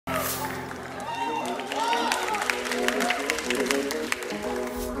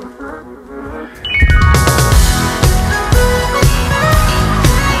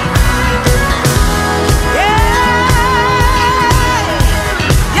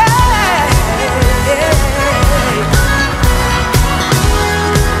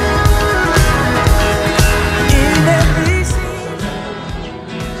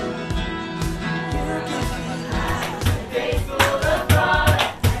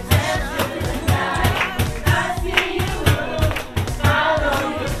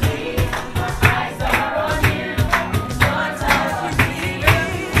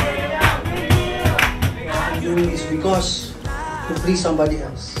please somebody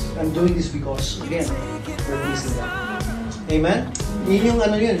else. I'm doing this because, again, we're pleasing God. Amen? Yun yung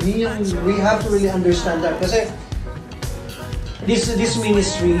ano yun. We have to really understand that. Kasi, this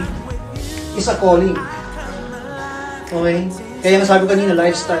ministry is a calling. Okay? Kaya nga sabi ko kanina,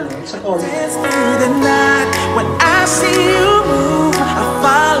 lifestyle. It's a calling. When I see you move, I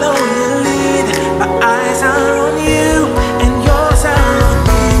follow your lead. My eyes are on you, and yours are on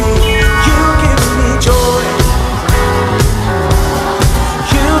me. You give me joy.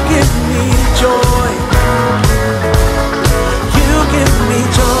 You give me joy. You give me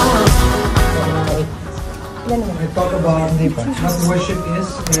joy. I talk about what worship is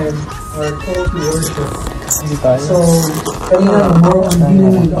and our call to worship. So, kanina more on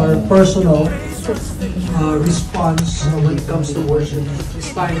dealing with our personal response when it comes to worship.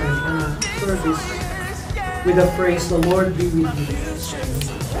 This time I'm gonna service with the phrase, "The Lord be with you."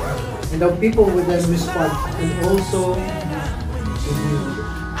 And the people would then respond, "And also with you."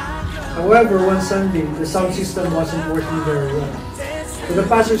 However, one Sunday, the sound system wasn't working very well. So the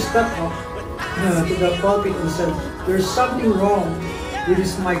pastor stepped up to the pulpit and said, "There's something wrong with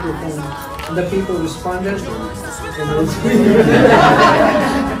this microphone." And the people responded, and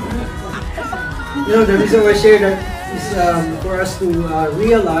you know, the reason why I share that is for us to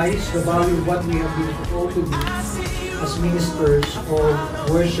realize the value of what we have been called to do as ministers of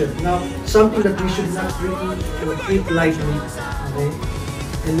worship. Now, something that we should not really treat lightly, okay?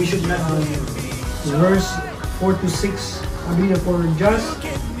 And we should not verse 4 to 6. For just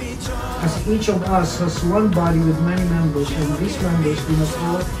as each of us has one body with many members, and these members do not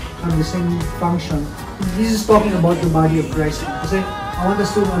all have the same function. This is talking about the body of Christ. Kasi I want us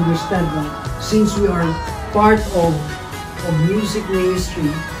to understand na since we are part of music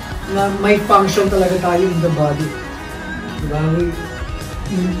ministry, na may function talaga tayo in the body. Diba?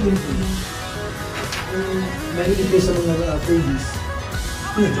 Mahilig kayo sa mga babies.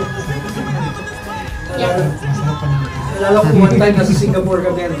 Alala ko one time nasa Singapore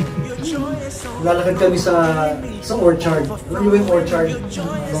kami. Lalakad kami sa orchard. Alam niyo yung orchard?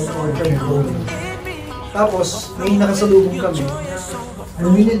 Orchard road. Tapos, may nakasalubong kami.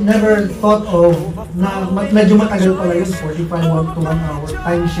 And we never thought of na medyo matagal pala yun, 45 to 1 hour.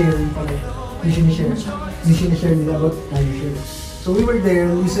 Time sharing pala. Hindi sinishare nila about time sharing. So we were there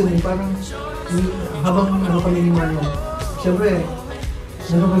listening, parang habang ano kami ni Mario. Siyempre,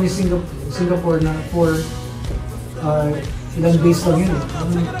 nandun kami Singapore na for ilang days lang yun eh.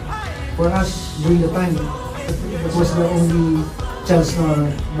 For us, during the time, that was the only chance na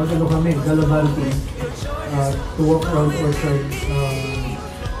mag-ano kami, galabanting, to walk around Orchard,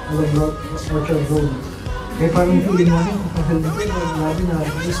 Orchard Road. Kaya parang feeling namin, grabe na,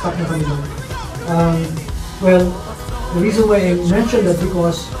 stuck na kami lang. Well, the reason why I mentioned that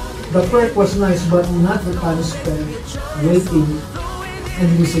because the perk was nice, but not the time spent waiting and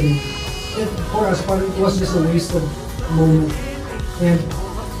listening. And for us, parang it was just a waste of moment. And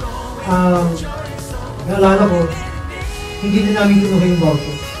naalala ko, hindi din namin kinuha yung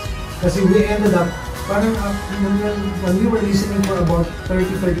voucher. Kasi we ended up, parang when we were listening for about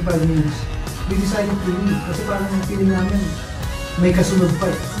 30-35 minutes, we decided to leave. Kasi parang feeling namin, may kasunod pa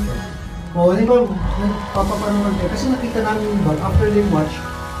eh. O, ano ba, nagpapapanood kayo. Kasi nakita namin yung bag, after they watch,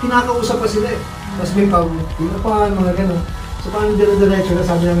 kinakausap pa sila eh. Tapos may pinapan, mga gano'n. So parang dire-diretso na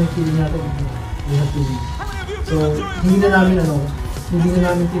sabi namin feeling natin, we have to leave. So, hindi na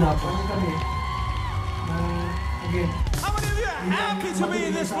namin tinapon. Kami, again, How many of you are happy to be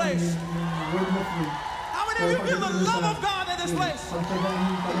in this place? How many of you feel the love of God in this place?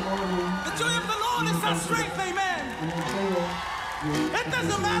 The joy of the Lord is our strength, amen. It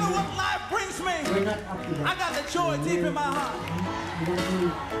doesn't matter what life brings me. I got the joy deep in my heart.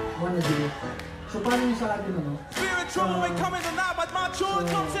 So paano yung sa atin ano? Spirit trouble may come in the night, but my joy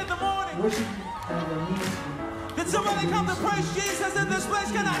comes in the morning. Worship Did somebody come to praise Jesus in this place?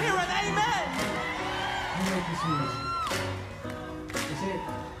 Can I hear an amen?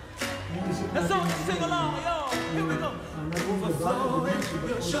 Let's all sing along, yo. Here we go. Overflowing,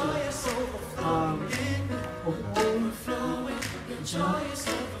 your joy is overflowing. Overflowing, your joy is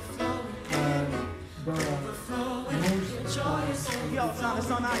overflowing. Overflowing, your joy is overflowing. Yo, it's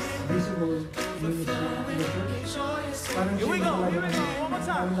so nice. Here we go, one more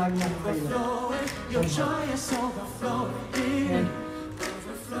time. Overflowing, your joy is overflowing.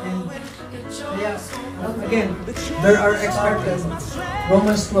 Yeah, again, there are expected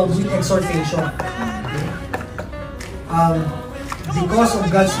Romans 12 with exhortation. Because of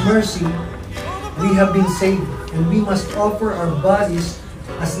God's mercy, we have been saved, and we must offer our bodies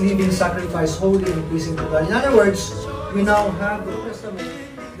as living sacrifice, holy and pleasing to God. In other words, we now have the Testament.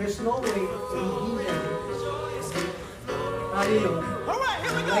 There's no way to redeem them. tayo yun. Alright,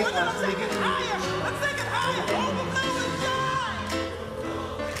 here we go. We're gonna take it higher. Let's take it higher. Overflow with joy.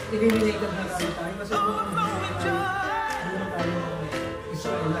 Eliminated na tayo kasi Overflow with joy. ano tayo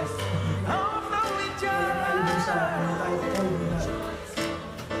Israelites. Overflow with Wala tayo joy. dun sa ano tayo old na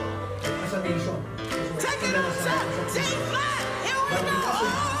as a nation. Take it up, shot. G flat. Here we But go.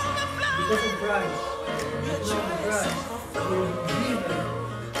 because Overflow. of Christ, because of Christ, we will give them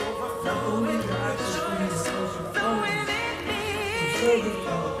not only the access to His house of Flowing honor, in me. to serve Him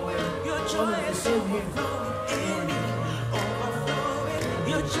when Your honor joy to is serve Him. overflowing.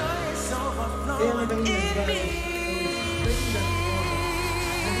 Your joy is Kaya overflowing magaling in na me.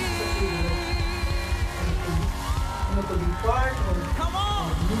 to be part of Come on.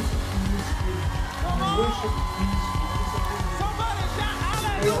 music ministry, Come on. worship ministry. Somebody shout Kaya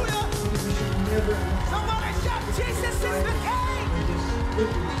hallelujah. we should never Somebody shout Jesus is the King. just live it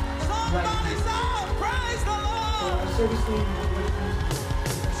Somebody like shout praise the so Lord. our service team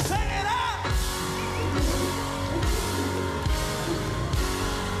Sing it out.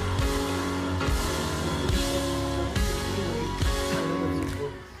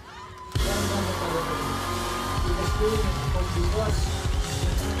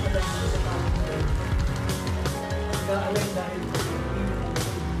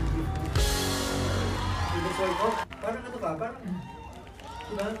 parang ano ka, parang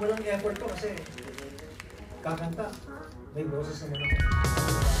diba, walang effort ko kasi kakanta, may boses naman ako.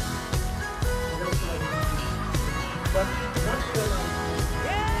 But not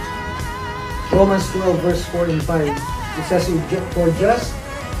Romans 12 verse 4 and 5, it says, for just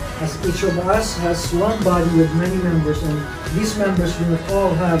as each of us has one body with many members, and these members do not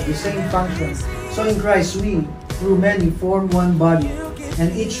all have the same function, so in Christ we, through many, form one body,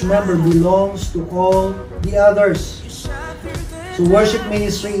 and each member belongs to all the others. So worship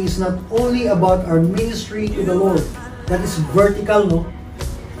ministry is not only about our ministry to the Lord, that is vertical, no?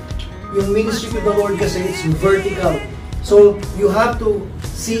 Yung ministry to the Lord kasi, it's vertical. So you have to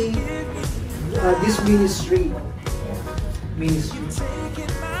see this ministry.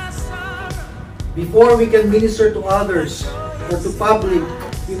 Before we can minister to others or to public,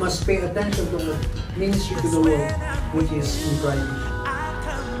 we must pay attention to the ministry to the Lord, which is in private.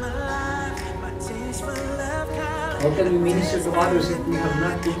 How can we minister to others if we have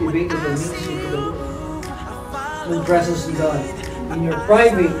not cultivated the ministry to the Lord? In presence of God, in your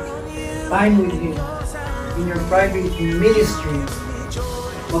private time with Him, in your private ministry,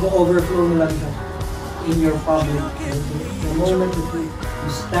 mag-overflow na lang siya. In your public, the moment that you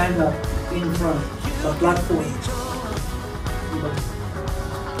stand up in front, sa platform. Diba?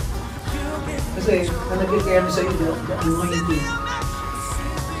 Kasi, ang nagkikayami sa iyo, the anointing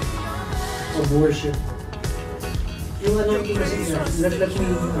of worship. Yung anointing kasi let me,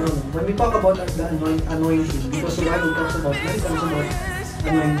 when we talk about the anointing, because the Bible talks about, when it comes about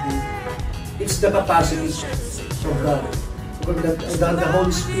anointing, it's the capacity of God. Because the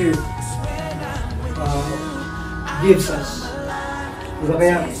Holy Spirit gives us. Diba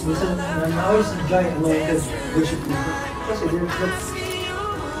kaya, minsan, I always enjoy anointed worship people. Kasi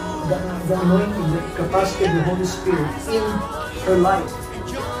the anointing, the capacity of the Holy Spirit in her life.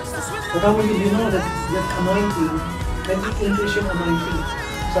 But how many of you know that anointing, nag-increase yung anointing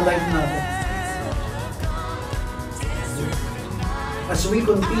sa life natin? As we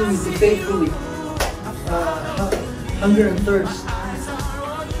continue to faithfully hunger and thirst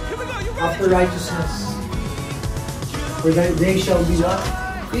after righteousness, for they shall be what?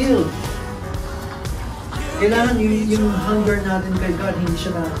 Filled. Kailangan yung hunger natin kay God, hindi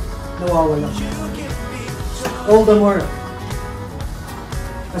siya nawawala. All the more,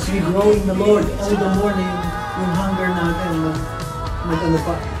 as we grow in the Lord, all the more na yung hunger natin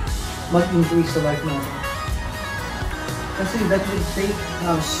mag-increase sa life natin. Kasi that will take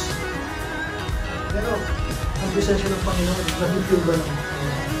us. Pero, ang presensya ng Panginoon, nag-feel ba lang?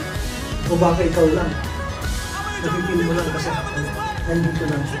 O baka ikaw lang? Nag-feel mo lang kasi nandito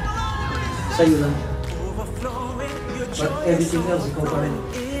lang siya. Sa'yo lang siya. But everything else, ikaw pa rin.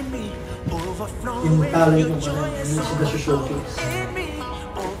 Yung talent mo pa rin, yung sila showcase.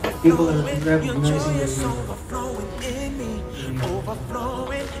 People are recognizing their name. How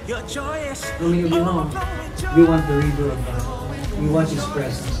many of you know, we want the river of God. We want His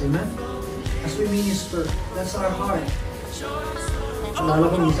presence. Amen? As we minister, that's our heart. Alala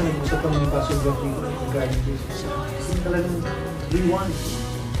ko minsan nag-usap kami ni Pastor Jeffrey regarding this. Kasi talagang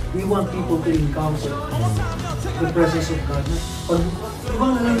we want people to encounter the presence of God. Pag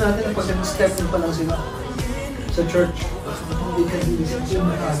ibang na lang natin na pag step in pa lang sila sa church, they can be received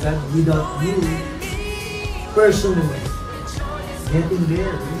agad without you personally getting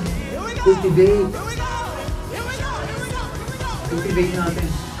there. Cultivate. cultivate natin.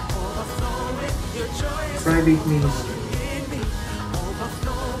 Private ministry.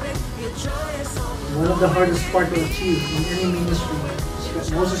 One of the hardest part to achieve in any ministry,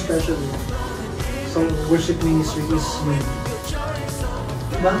 most especially sa worship ministry, is unity.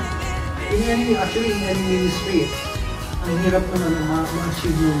 Diba? Actually, in any ministry, ang hirap naman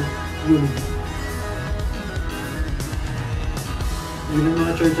ma-achieve yung unity. Even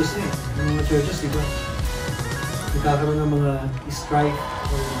mga churches niya. Yung mga churches, diba? Nagkakaroon ng mga strife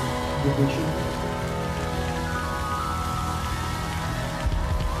or division.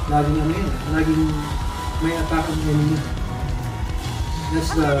 Laging may attack ng enemy.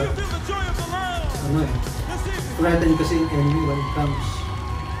 That's the, threaten kasi yung enemy when it comes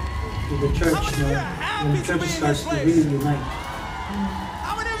to the church, when the church starts to really unite.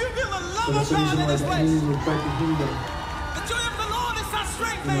 So that's the reason why the enemy will try to hinder,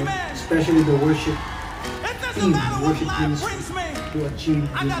 especially the worship team, worship ministry, to achieve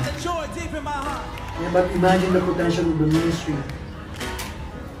unity. Yeah, but imagine the potential of the ministry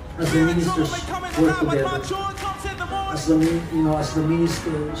as the ministers work together, as the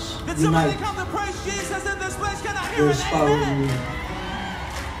ministers unite. There is power in unity.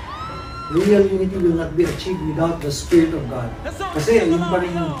 Real unity will not be achieved without the Spirit of God. Kasi yung pa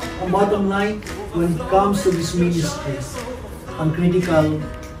rin ang bottom line, when it comes to this ministry, ang critical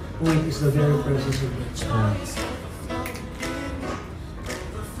point is the very presence of God.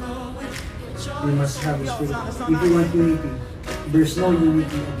 We must have the Spirit. If you want unity, there's no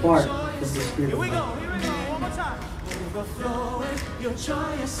unity apart from the Spirit of God.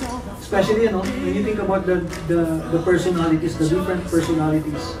 Especially, when you think about the personalities, the different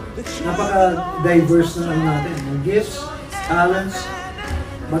personalities, napaka-diverse na lang natin. Yung gifts, talents,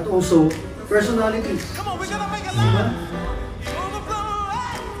 but also personalities. Diba?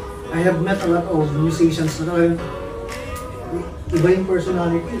 I have met a lot of musicians na iba yung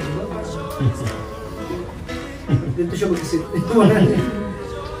personality. Diba? Dito siya mag-isip.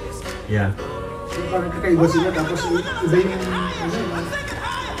 Yeah. So, parang kakaiba sila, tapos iba yung,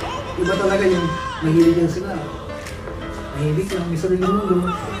 iba talaga yung mahilig yan sila. Mahilig lang, may sariling mundo.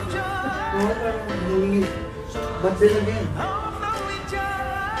 But then again,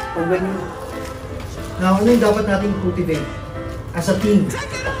 pag ganyan, now ano yung dapat natin cultivate as a team,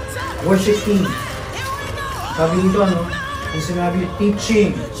 worship team? Sabi dito, yung sinabi,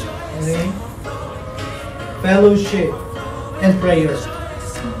 teaching, okay? Fellowship, and prayer.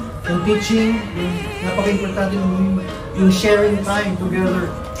 Yung teaching, napaka-importante yung sharing time together.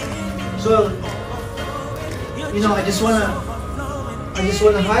 So, I just wanna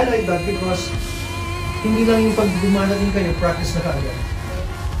highlight that because hindi lang yung pag dumadating kayo, practice na kaagad.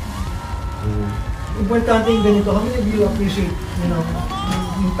 Importante yung ganito. How many of you appreciate,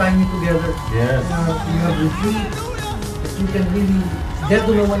 yung time together? Yes. You have retreat, that you can really get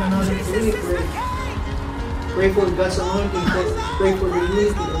to know one another, to really pray. Pray for God's anointing, pray for the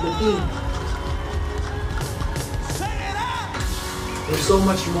unity of the team. There's so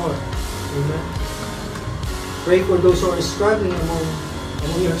much more. Amen. Pray for those who are struggling among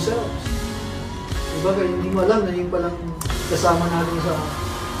yourselves. Diba, hindi mo alam na yung palang kasama natin sa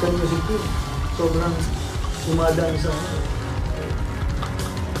music team. Sobrang dumadaan sa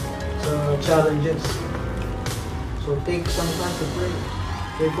challenges. So take some time to pray.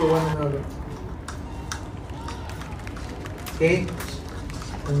 Pray for one another. Okay?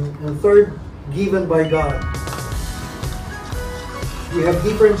 And third, given by God. We have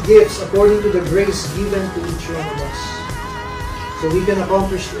different gifts according to the grace given to each one of us. So we can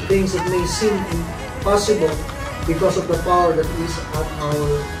accomplish the things that may seem impossible because of the power that is at our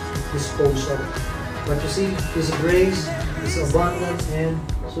disposal. But you see, His grace is abundant and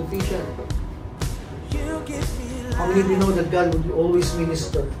sufficient. How many of you know that God would always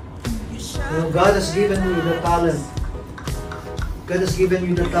minister? God has given you the talent. God has given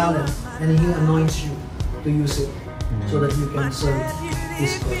you the talent and He anoints you to use it so that you can serve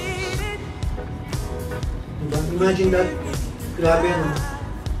His purpose. Diba? Imagine that, grabe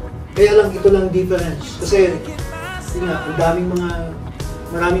Kaya lang ito lang difference. Kasi,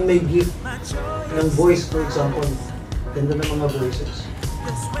 maraming may gift ng voice, for example. Ganda ng mga voices.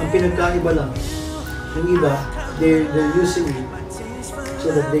 Ang pinagkaiba lang, yung iba, they're using it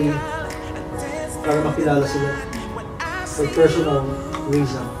so that para makilala sila for personal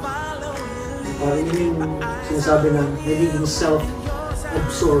reason. Parang yun yung sinasabi na nagiging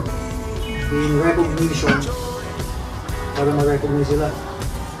self-absorbed, yung recognition para ma-recognize sila.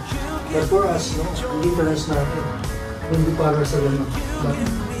 But for us, ang difference natin, hindi para sa ganun, but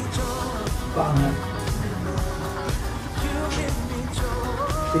paangat.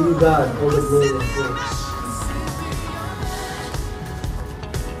 To you, God, all the glory and praise.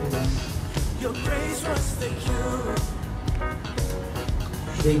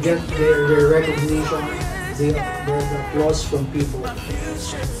 they get their recognition, their applause from people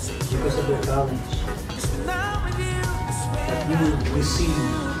because of their talents. But you receive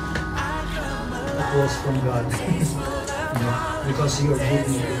applause from God because you are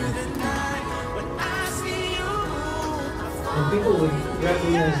giving it. And people would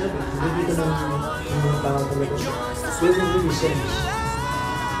recognize that. Hindi dito ng mga tao talaga. They will really sense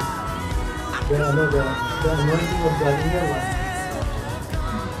the anointing of God in your life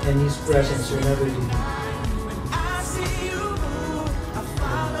and His presence whenever you do.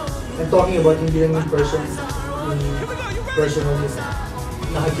 I'm talking about hindi lang yung personal,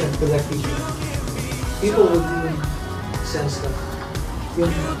 lahat yan collectively. People would really sense that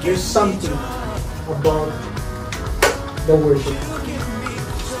there's something about the worship.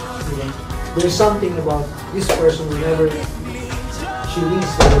 There's something about this person whenever she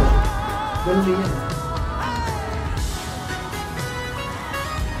leads the worship. Ganun din yan.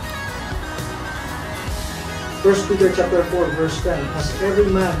 1 Peter chapter 4 verse 10, as every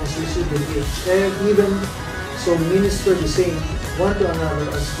man has received a gift, even so minister the same one to another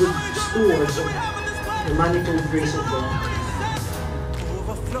as good stewards of the manifold grace of God.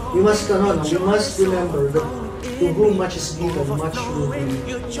 We must remember that to whom much is given, much will be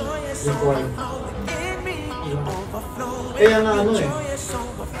required. Kaya nga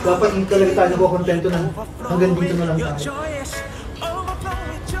dapat hindi talaga tayo nakokontento na hanggang dito na lang tayo.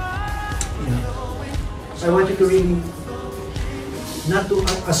 I want you to really not to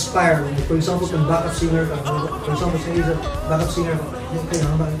aspire. For example, kung backup singer ka, for example, say he's a backup singer ka, kaya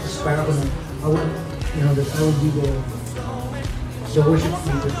hanggang aspire ako na that I will be the worship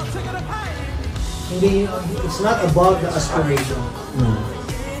leader. Hindi, it's not about the aspiration,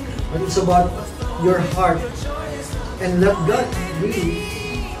 but it's about your heart. And let God really,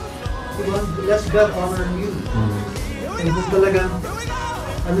 let God honor you. And kung talagang,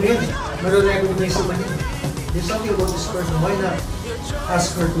 marirecognize naman yun. There's something about this person, why not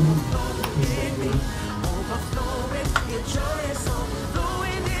ask her to do this?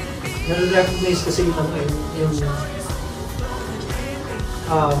 Marirecognize kasi yung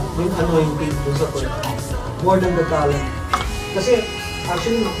anointing dun sa person. More than the talent. Kasi,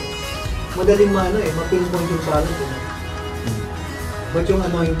 actually, madaling mapinpoint yung talent. But yung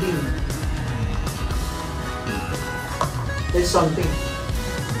anointing, there's something.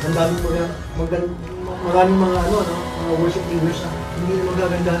 Ang daming maraming mga worship leaders na hindi na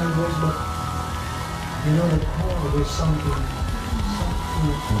magaganda ng voice, but you know that, there's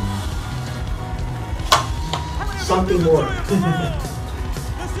something more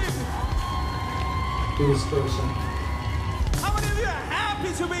to this person. How many of you are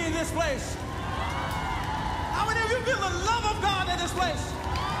happy to be in this place? How many of you feel the love of God in this place?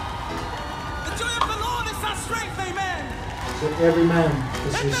 The joy of the Lord is our strength, amen. So every man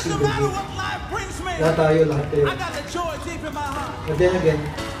is receiving it. Lahat tayo. But then again,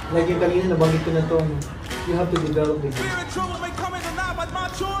 like yung kanina nabanggit ko na ito, you have to develop the gift.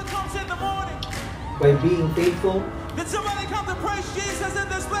 By being faithful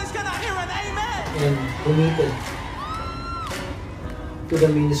and committed to the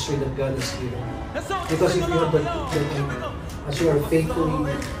ministry that God has given. Because if you have that as you are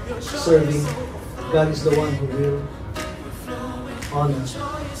faithfully serving, God is the one who will honor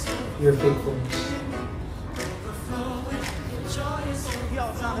your faithfulness.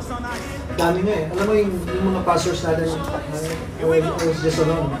 Dami nga alam mo yung mga pastors natin, I was just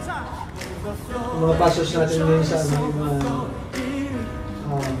alone. Yung mga pastors natin ngayon sa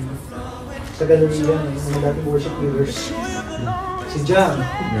sa Galleria, yung mga dating worship leaders. Si John,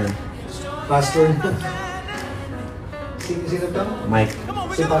 pastor na. Sino ito? Mike.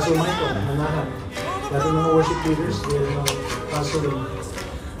 Si Pastor Michael, manahan. Dating mga worship leaders, pastor,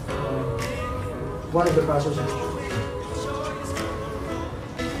 one of the pastors of the church.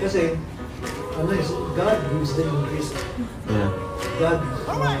 Kasi, God gives the increase. Yeah. God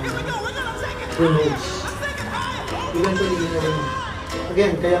promotes. Eventually,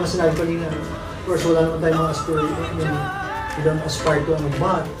 again, kaya nga sinabi ko nila, of course, wala naman tayong mga aspiration, we don't aspire to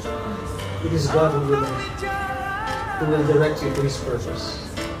but it is God who will direct you to His purpose.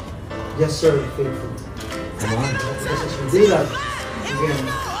 Just serve faithfully. Come on. Because as we do that, again,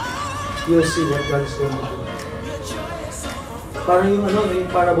 you'll see what God is going to do. Parang yung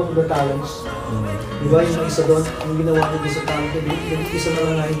parable of the talents. Di ba yung isa doon, yung ginawa niya sa talent, yung isa na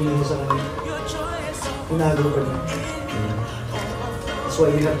lang na hindi niya sa kanya. Hinagro ka niya. That's why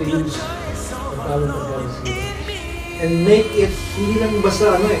we have to use the talent of God. And make it, hindi lang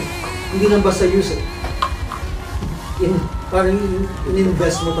basta hindi lang basta use it. Parang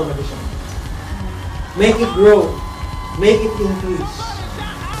in-invest mo talaga siya. Make it grow. Make it increase.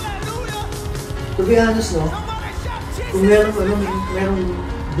 To be honest, no? Kung merong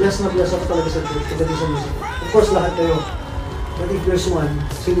bless na bless ako talaga sa church, pagdating sa music. Of course, lahat kayo. But if there's one,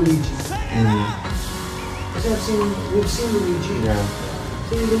 si Luigi. Kasi we've seen Luigi. Yeah.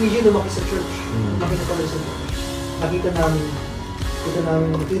 Si Luigi lumaki sa church. Makita kami sa church.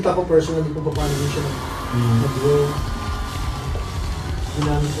 Nakita ko personally kung paano din siya nag-grow.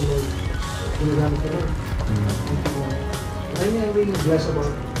 Ginamit ko Lord. Ginagamit ko Lord. I'm really blessed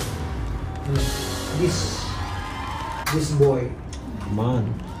about this boy. Man.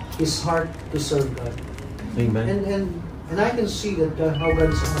 His heart to serve God. Amen. And I can see that how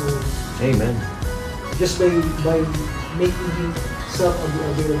God is honoring. Amen. Just by making himself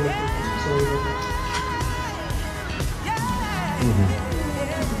available. So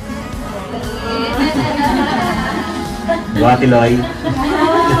Buati Loi.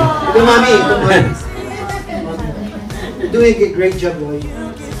 ito mami, You're doing a great job, Loi.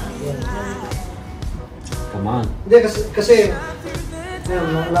 Come on. Hindi, kasi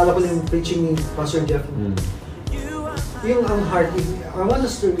naalala ko yung preaching ni Pastor Jeff. Yung ang heart, I want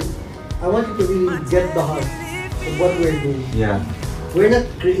you to really get the heart of what we're doing. Yeah. We're not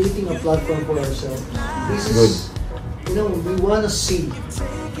creating a platform for ourselves. This is Good. We want to see.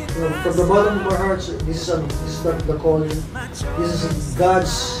 From the bottom of our hearts, this is the calling. This is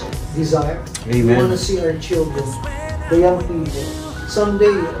God's desire. Amen. We want to see our children, the young people.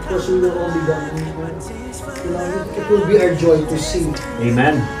 Someday, of course, we will all be done. It will be our joy to see.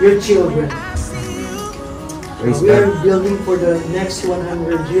 Amen. Your children. Praise We are God. building for the next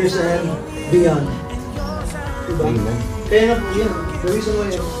 100 years and beyond. Diba? Amen. Kaya nga po yun, the reason why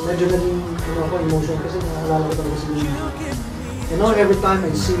medyo naging ako emotion kasi naalala ko talaga si Luigi. And now every time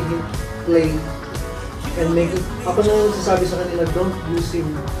I see him play and make it, ako na nagsasabi sa kanila, don't use him.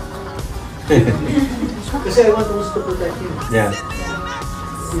 Kasi I want us to protect him. Yeah.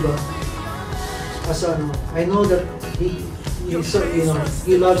 Diba? As I know that he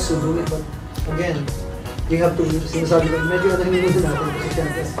loves to do it, but again, we have to, sinasabi ko, medyo nahihilo din natin kasi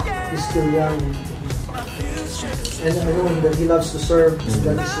siyempre, he's still young. And I know that he loves to serve,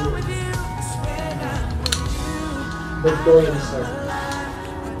 that is the joy inside.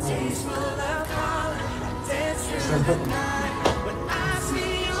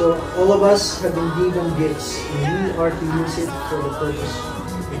 So all of us have been given gifts, and we are to use it for the purpose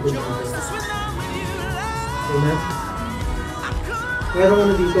of good people. Amen?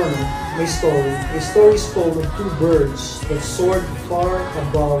 Meron dito, may story. A story is told of two birds that soared far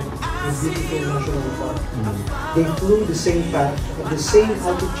above a beautiful national park. They flew the same path, at the same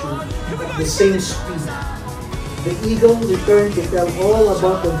altitude, at the same speed. The eagle returned to tell all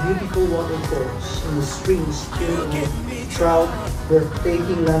about the beautiful waterfalls and the streams filled with trout,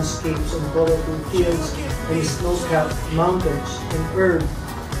 breathtaking landscapes and colorful fields and snow-capped mountains and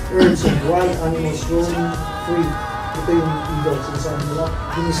herds of wild animals roaming free. Ito yung eagle, sinasabi nila,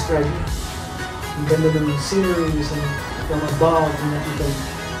 dinescribe it. Ang ganda ng sceneries and from above, nakita niya.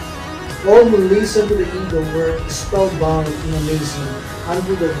 All who listened to the eagle were spellbound in amazement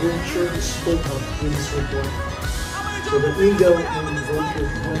until the vulture spoke up in his report. So the eagle and the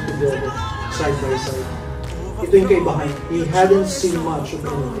vulture went together, side by side. Ito yung kaibahan. He hadn't seen much of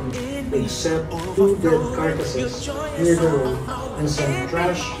anything except two dead carcasses near the road and some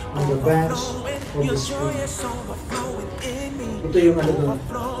trash on the banks of the stream. Ito yung doon.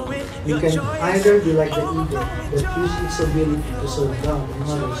 You can either be like the eagle that use its ability to serve God and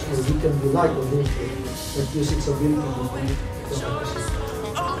others, or we can be like the vulture that use its ability to find the opposite.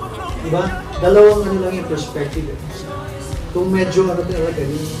 Diba? Dalawang lang yung perspective. Kung medyo talaga,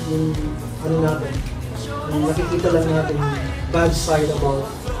 yung natin, yung nakikita lang natin yung bad side about,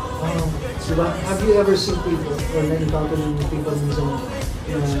 diba? Have you ever seen people, or na-encounter yung people minsan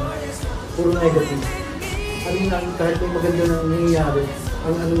puro negative? Kahit may maganda nang nangyayari,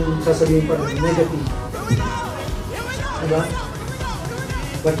 ang sasabihin pa rin, negative. Diba?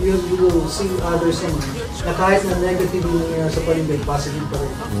 But you will see others naman, na kahit na negative yung nangyayari sa paligid, positive pa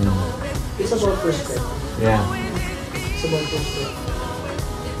rin. It's about perspective. Yeah. It's about perspective.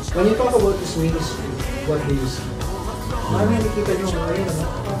 When you talk about this ministry, what do you see? Marami nakikita nyo ngayon,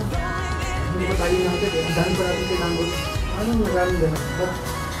 hindi pa tayo natin, ang dami pa natin tinanggol. Anong maraming ganun? But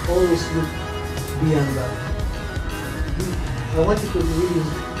always look beyond that. I want you to really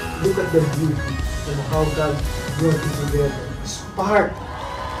look at the beauty of how God brought you together. It's part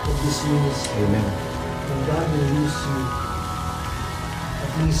of this ministry. Amen. And God will use you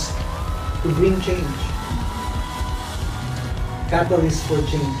at least to bring change. Catalyst for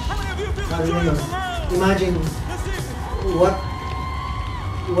change. Imagine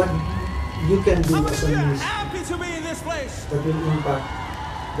what you can do as a minister happy to be in this place. that will impact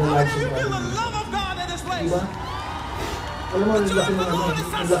the How lives many of of you feel other the people. love of God in this place? Diba? Alam mo, The ang joy laki of ng the Lord is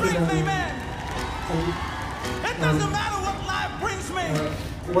our ang laki ng strength, amen. ang- It doesn't matter what life brings me.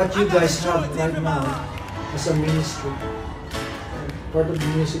 what you I got guys the joy have deep right in my now heart. as a ministry, part of the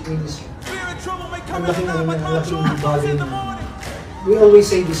music ministry. Fear and trouble may come Ang in laki the night, ng but ang my laki joy ng comes value in the niya. morning. We always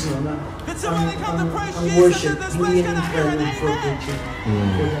say this, no, na Did somebody come to praise ang Jesus worship, in this hindi place? yan Can I hear an requirement for amen? preaching.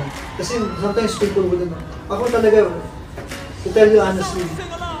 Kasi sometimes people wouldn't know. Ako talaga, to tell you honestly, Sing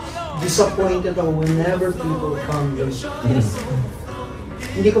along, no. disappointed ako whenever people come late.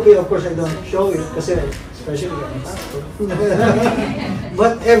 Hindi ko pa, of course, I don't show it kasi especially I'm a pastor.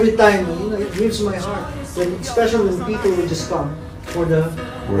 But every time, you know, it grieves my heart. When, especially when people will just come for the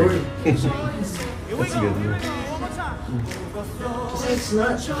word. Here we That's go. good. One more time. Kasi it's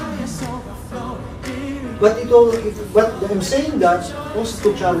not. But I'm saying that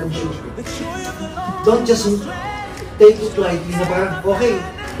also to challenge you. Don't just take it lightly na parang, okay,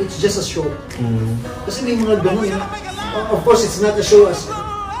 it's just a show. Kasi may mga ganun eh. Of course, it's not a show as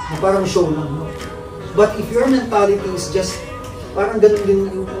na parang show lang. No? But if your mentality is just, parang ganun din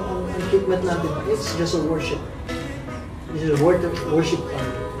ang treatment natin, it's just a worship. It's a worship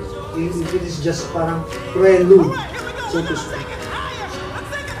time. It is just parang prelude, so to speak.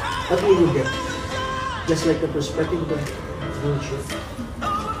 What we will get, just like the perspective of worship,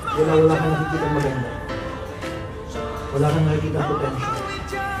 wala kang nakikita maganda. Wala kang nakikita potential.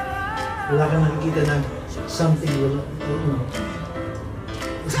 Wala kang nakikita na something will, you know,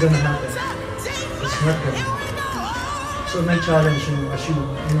 it's gonna happen. It's not gonna happen. So my challenge, you know, as you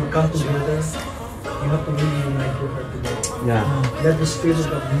come together, you have to really unite your heart together. Yeah. Let the Spirit of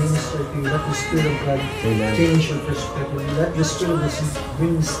God minister to you. Let the Spirit of God Amen. change your perspective. Let the Spirit of God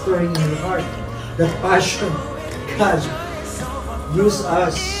bring stirring in your heart. That passion. God, use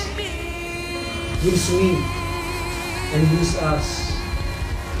us. Use me. And use us.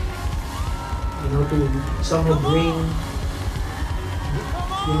 You know, to somehow bring,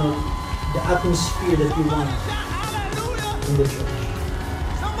 you know, the atmosphere that you want in the church.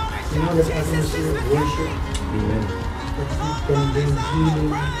 You know, that atmosphere of worship. Amen. That can bring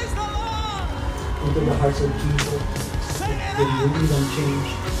healing into the hearts of people. That can really them change.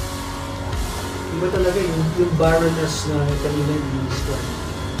 Iba talaga yung barrenness na kanina yung describe.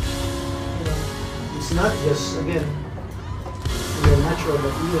 You know, it's not just, again, in the natural,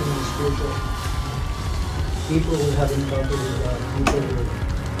 but even in the spiritual. People will have encountered with God. People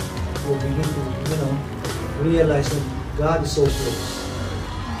will begin to, you know, realize that God is so close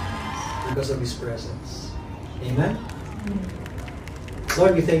because of His presence. Amen?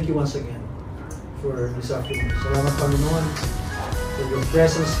 Lord, we thank you once again for this afternoon. Salamat Panginoon for your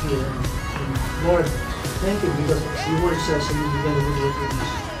presence here. And Lord, thank you because your word says that you began to work with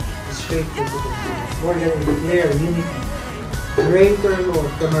us. It's faithful to the truth. Lord, I declare unity. Greater, Lord,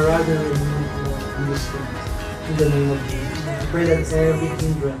 camaraderie and unity, Lord, in this thing. In the name of Jesus. I pray that every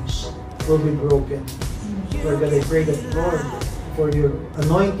hindrance will be broken. Lord God, I pray that, Lord, for your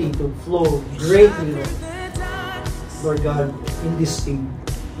anointing to flow greatly, Lord. Lord God, in this team.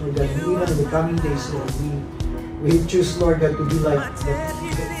 Lord God, even in the coming days, Lord, we choose, Lord God, to be like the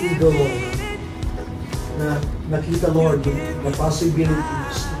eagle, Lord. Na nakita, Lord, the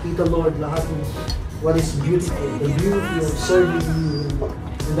possibilities. Nakita, Lord, lahat ng what is beautiful, the beauty of serving you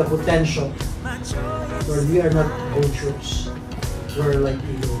and the potential. Lord, we are not vultures. We're like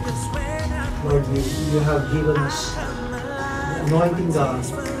eagles. Lord, you have given us the anointing God,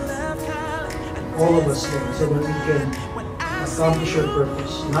 all of us, Lord, so that we can accomplish your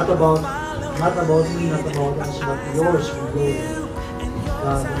purpose. Not about me, not about us, but yours for glory.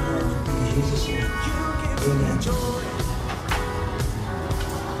 God, in Jesus' name. Amen.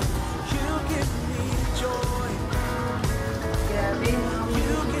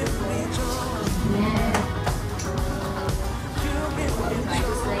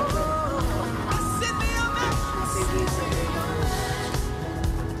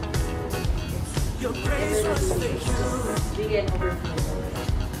 Really an overflow.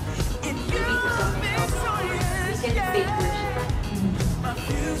 Maybe for someone else, we can fake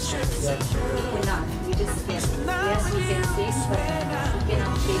worship. We cannot. We just can't. Yes, we can sing, but we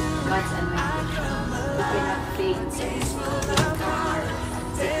cannot fake God's anointing. We cannot fake being calm.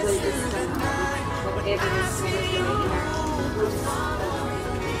 It will just come out. Whatever is overflowing in our heart, will just come out.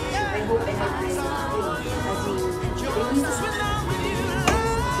 I hope and I pray as we continue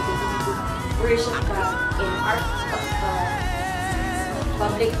to worship God in our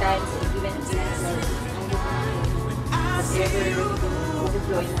public times and even in times like whatever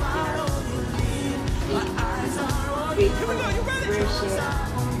overflowing in our gratefulness, worship,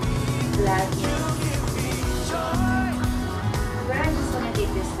 gladness. But I just want to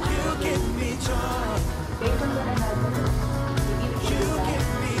take this time to pray for one another. Maybe we can do that.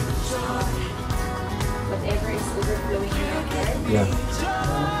 Whatever is overflowing in your head. Yeah.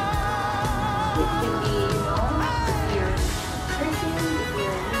 It can be, if you're hurting,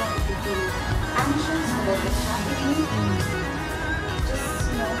 if you feel anxious about what's happening,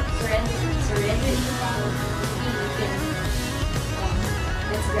 just, surrender it to God. Maybe you can,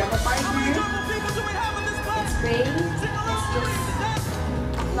 let's grab a partner, let's pray, let's just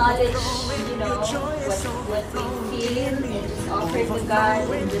acknowledge, what we feel, and just offer it to God,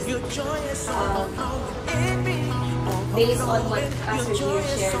 and just, based on what Pastor Dear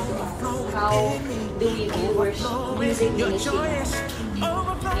shared to us, how do we view worship, music ministry?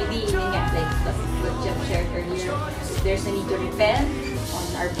 Maybe like what Jeff shared earlier, if there's a need to repent on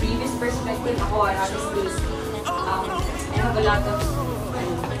our previous perspective. Ako, honestly, I have a lot of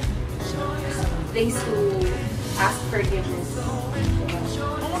things to ask forgiveness.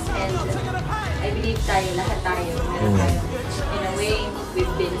 And I believe lahat tayo, in a way,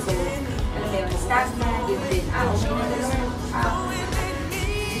 we've been so, stagnant, you've been out,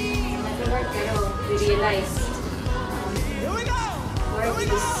 nag-work, pero we realize, Lord, we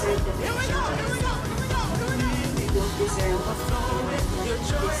deserve the best. We don't deserve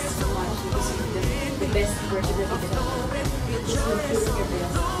this so much. We deserve the best worship that we can have. Just will feel your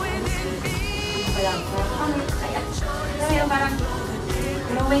best. Kaya parang,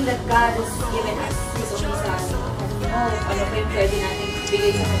 knowing that God has given us His only Son, ano pa yung pwede natin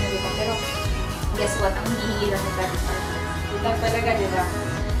bigay sa Kanya, diba? Pero, guess what? Ang hihingi lang ng God is our hearts. Ito talaga, diba?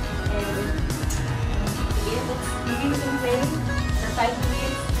 And, maybe we can pray for 5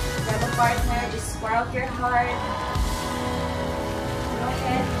 minutes, grab a partner, just pour out your heart. Go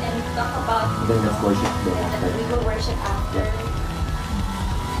ahead and talk about, Then let's worship the and we will worship after.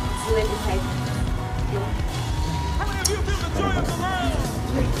 Let's do it inside. How many of you feel the joy of the Lord?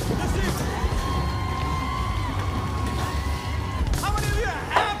 How many of you are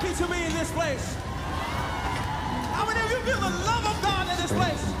happy to be in this place? How many of you feel the love of God in this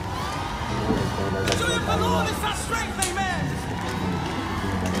place? The joy of the Lord is our strength, amen.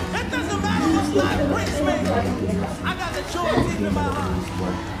 It doesn't matter what life brings me. I got the joy deep in my heart.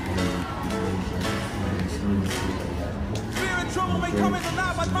 Fear and trouble may come in the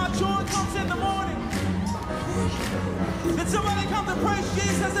night, but my joy comes in the morning. Did somebody come to praise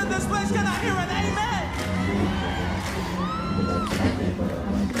Jesus in this place? Can I hear an amen?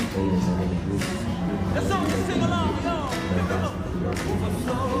 Let's all just sing along, y'all.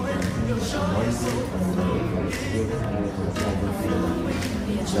 Overflow in your joy is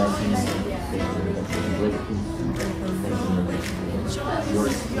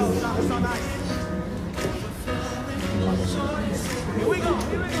Here we go,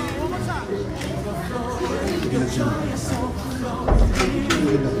 one more time. Your joy is overflowing.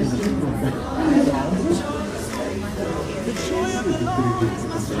 The joy of the Lord is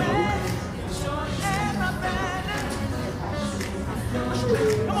my strength. And my banner.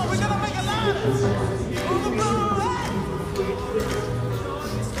 Come on, we're gonna make a line. Overflow.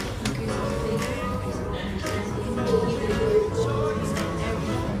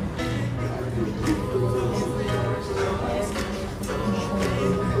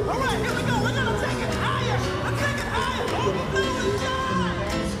 All right, here we go. We're gonna take it higher. I'm taking higher. Overflowing joy.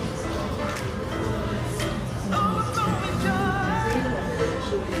 Overflowing joy.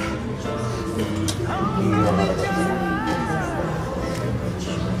 Overflowing joy.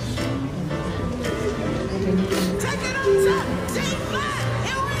 Take it on top. Deep flat.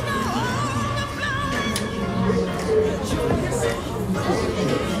 Here we go. Overflowing. Joy is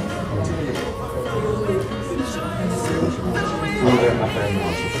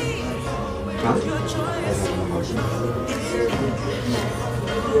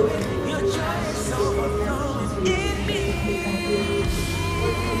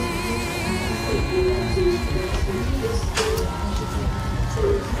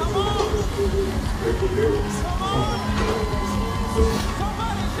Come on!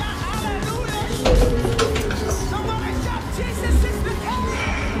 Somebody shout hallelujah! Somebody shout Jesus is the King!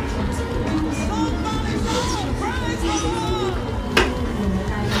 Somebody shout praise the Lord!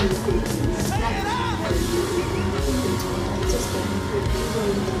 Say it out!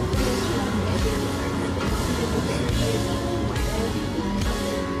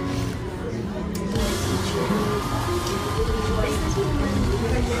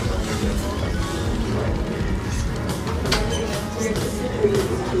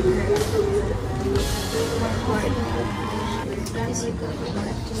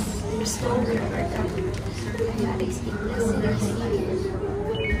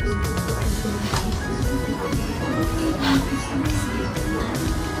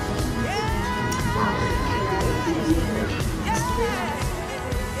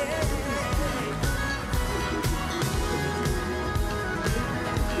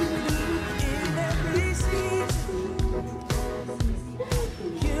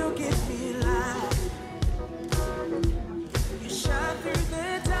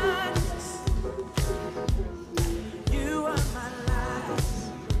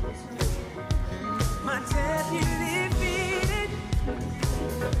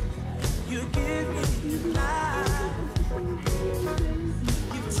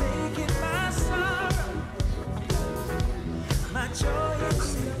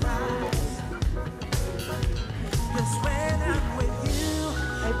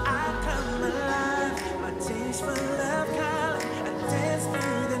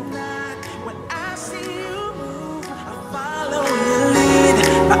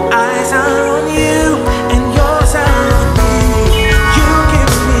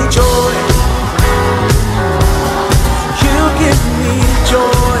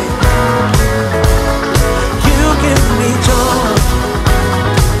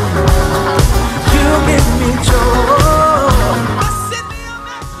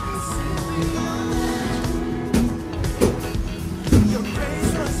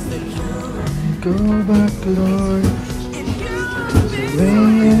 Go back, Lord, to where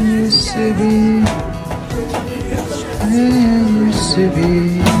you used to be, where you used to be.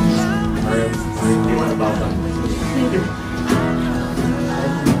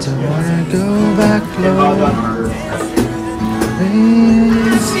 Don't wanna go back, Lord, where you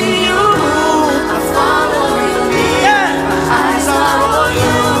used to be.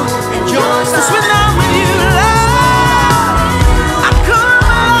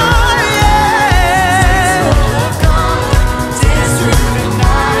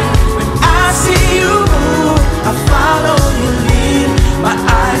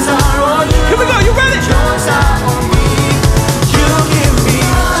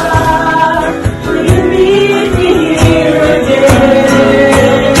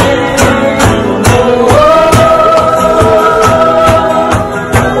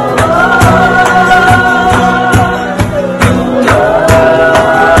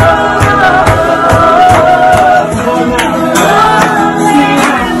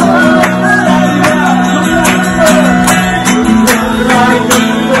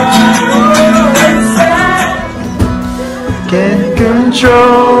 Can't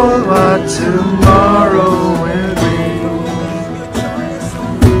control what tomorrow will bring,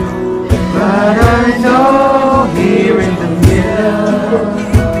 but I know here in the middle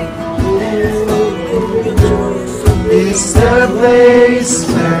is the place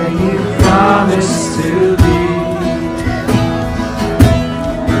where you promised to be.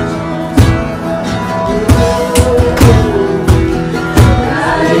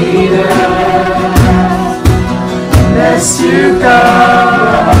 As you go,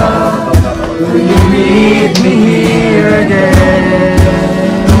 will you meet me here again?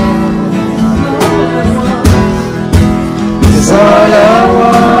 'Cause all I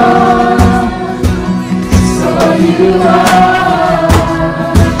want is all you are.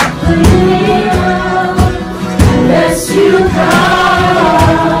 Will you meet me?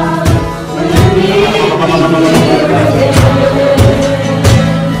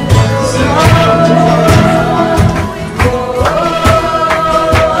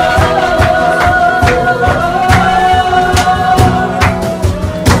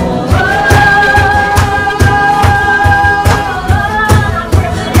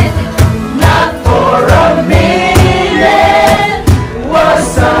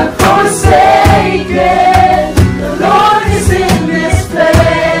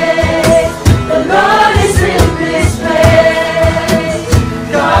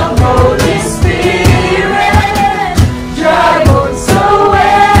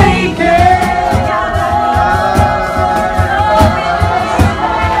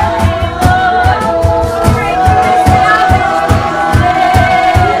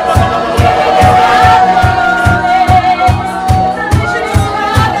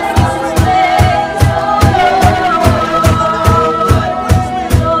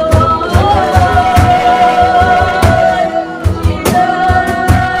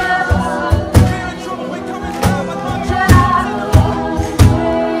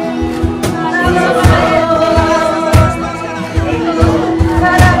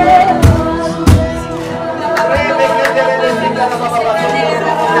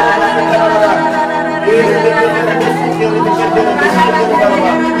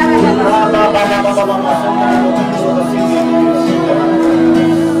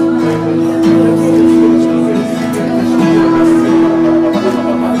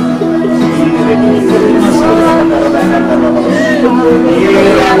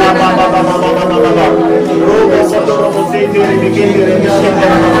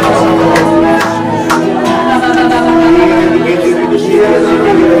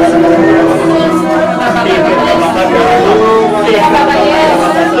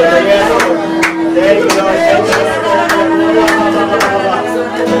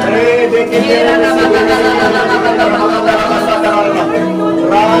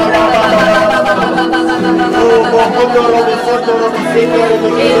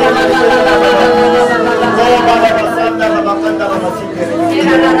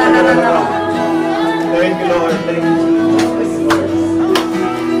 Thank you, Lord. Thank you.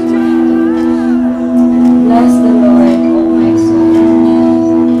 Bless the Lord, oh my soul.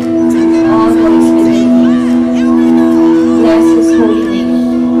 All that is within me. Bless His holy name.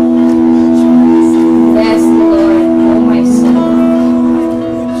 Bless the Lord, oh my soul.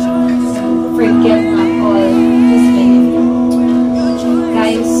 Forget not all His benefits.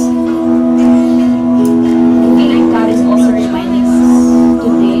 Guys, I feel like God is also reminding us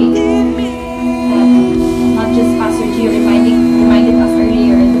today that not just Pastor G reminded us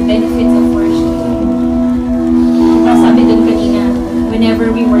earlier the benefits of worship. Diba sabi dun kanina, whenever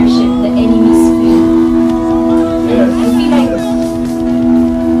we worship, the enemies flee. Yes. I feel like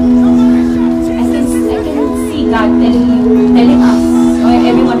I can see God telling us, or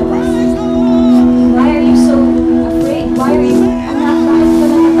every one of us, why are you so afraid? Why are you, anak, bakit ka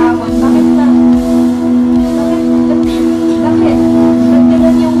natatakot? Bakit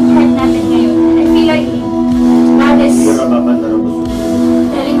ganun yung heart natin ngayon? I feel like God is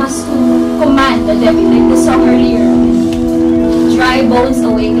telling us to command the devil, like the song earlier, dry bones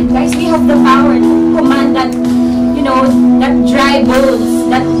awaken. Guys, we have the power to command that, that dry bones,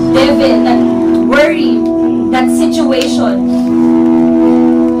 that devil, that worry, that situation.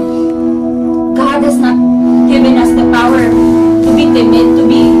 God has not given us the power to be timid, to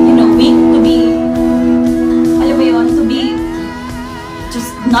be, weak, to be, alam mo yun, to be,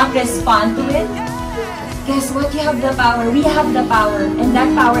 just not respond to it. Guess what? You have the power. We have the power. And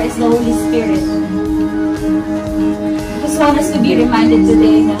that power is the Holy Spirit. I just want us to be reminded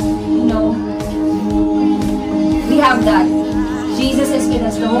today that, we have that. Jesus is with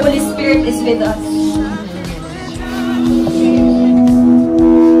us. The Holy Spirit is with us.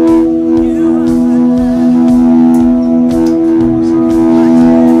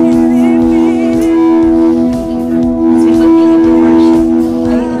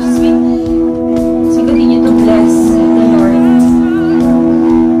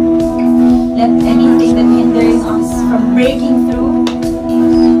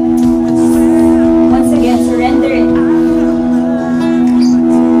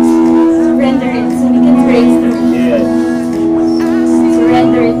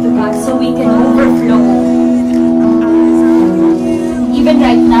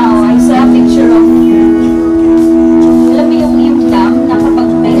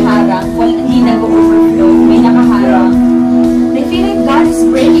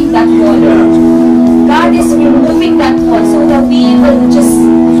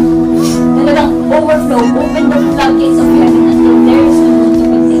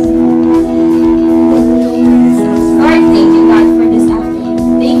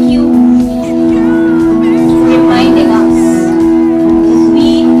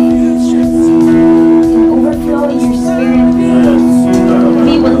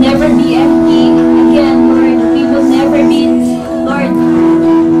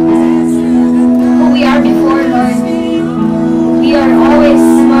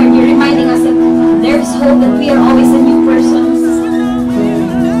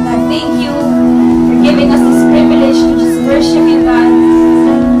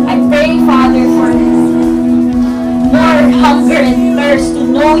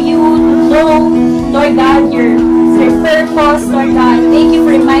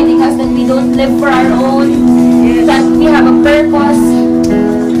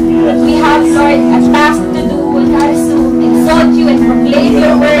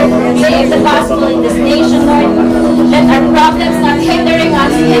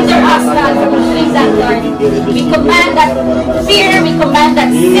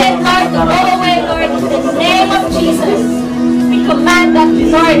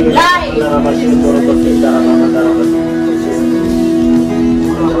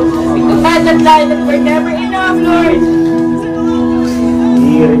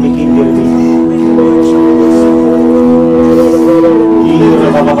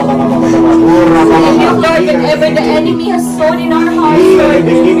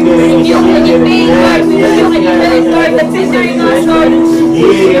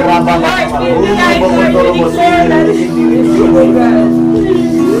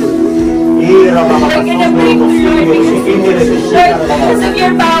 Because of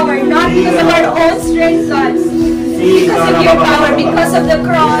your power, not because of our own strength, God. Because of your power, because of the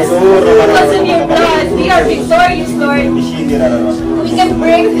cross, because of your blood, we are victorious, Lord. We can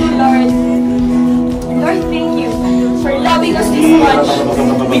break through, Lord. Lord, thank you for loving us this much.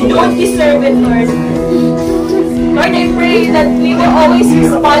 We don't deserve it, Lord. Lord, I pray that we will always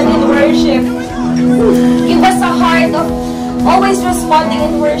respond in worship. Give us a heart of always responding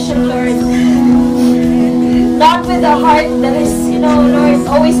in worship, Lord. not with a heart that is, Lord,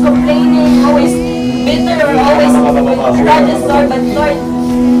 always complaining, always bitter, or always with grudges, Lord, but Lord,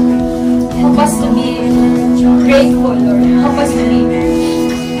 help us to be grateful, Lord. Help us to be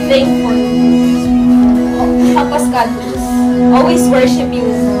thankful. Help us, God, to just always worship you.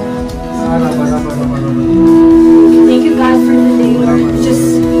 Thank you, God, for today, Lord.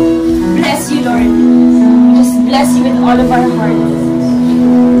 Just bless you, Lord. Just bless you with all of our heart.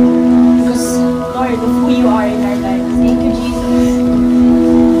 Because, Lord, of who you are in our lives. Thank you, Jesus.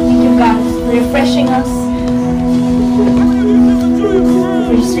 Thank you, God, for refreshing us.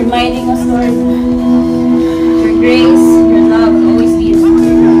 For just reminding us, Lord, your grace, your love will always be as well.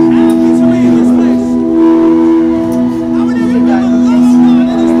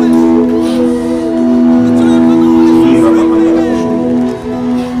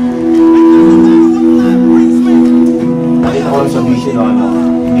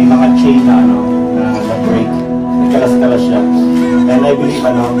 May mga chain na break, nagkalas-kalas siya. And I believe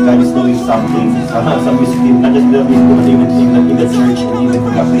God is doing something sa music team, not just the music but even in the church and even the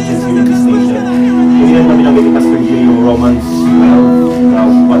Christians here in this nation. Hindi na namin namin ni Pastor J yung Romans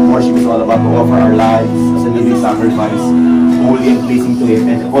 12, what worship is all about, to offer our lives as a living sacrifice, holy and pleasing to Him.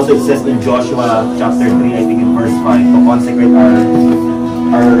 And also it says in Joshua chapter 3, I think in verse 5, to consecrate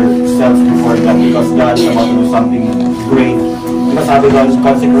ourselves before God, because God is about to do something great. Because sabi God,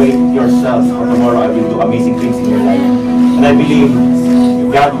 consecrate yourself, for tomorrow I will do amazing things in your life. And I believe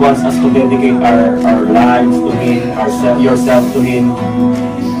God wants us to dedicate our lives to Him, yourself to Him.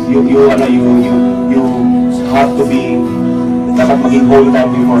 You have to be, dapat maging holy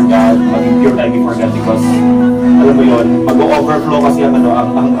time before God, maging pure time before God, because alam mo yun, mag-overflow kasi ang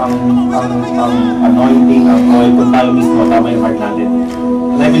anointing, ang oil, kung tayo mismo, tama yung heart natin.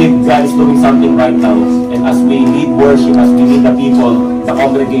 And I believe God is doing something right now. And as we lead worship, as we lead the people, the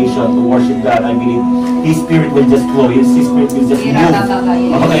congregation to worship God, I believe His Spirit will just flow. His Spirit will just move.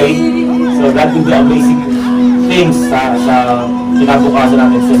 Okay? So that will be amazing things sa kinabukasan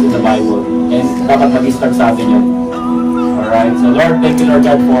natin says in the Bible. And dapat mag-start sa atin yun. Alright? So Lord, thank you Lord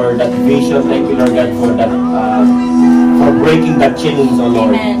God for that vision. Thank you Lord God for that, for breaking that chains, oh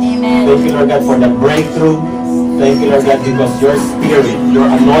Lord. Amen. Thank you Lord God for that breakthrough. Thank you, Lord God, because your Spirit, your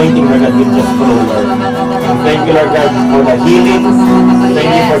anointing, Lord God, will just flow, Lord. And thank you, Lord God, for the healing. Thank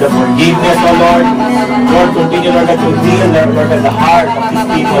you for the forgiveness, oh Lord. Lord, continue, Lord God, to heal, Lord God, the heart of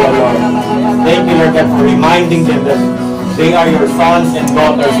these people, oh Lord. Thank you, Lord God, for reminding them that they are your sons and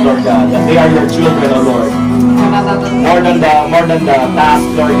daughters, Lord God, and they are your children, oh Lord. More than the task,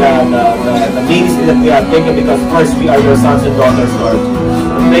 Lord God, the ministry that we are taking, because first we are your sons and daughters, Lord.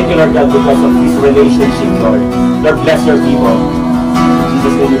 Thank you, Lord God, because of this relationship, Lord. Lord, bless your people. In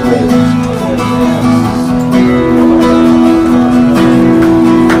Jesus' name we pray.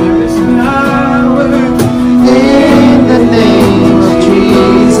 There is power in the name of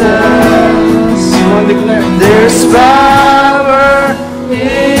Jesus. There's power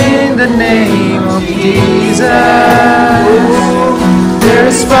in the name of Jesus.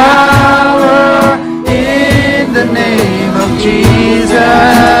 There's power in the name of Jesus.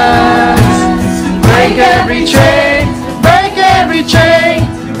 Break every chain, break every chain,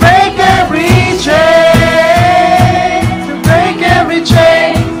 break every chain.